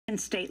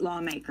state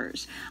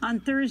lawmakers. On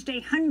Thursday,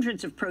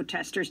 hundreds of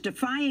protesters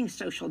defying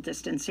social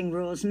distancing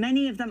rules,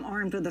 many of them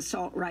armed with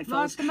assault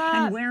rifles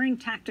and wearing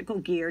tactical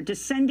gear,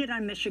 descended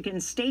on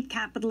Michigan's state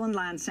capitol in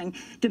Lansing,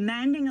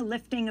 demanding a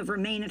lifting of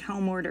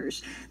remain-at-home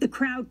orders. The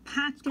crowd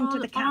packed into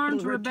the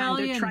Capitol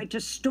Rotunda, tried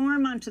to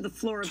storm onto the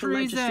floor of the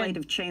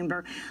legislative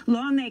chamber.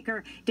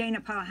 Lawmaker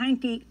Dana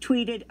Pohanke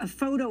tweeted a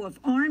photo of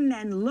armed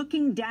men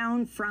looking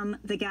down from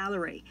the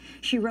gallery.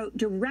 She wrote,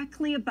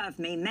 "Directly above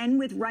me, men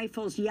with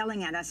rifles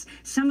yelling at us.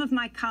 Some of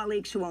my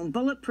colleagues who own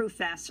bulletproof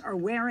vests are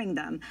wearing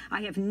them.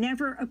 I have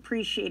never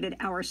appreciated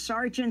our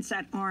sergeants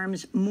at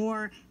arms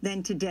more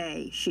than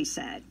today," she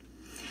said.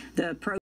 The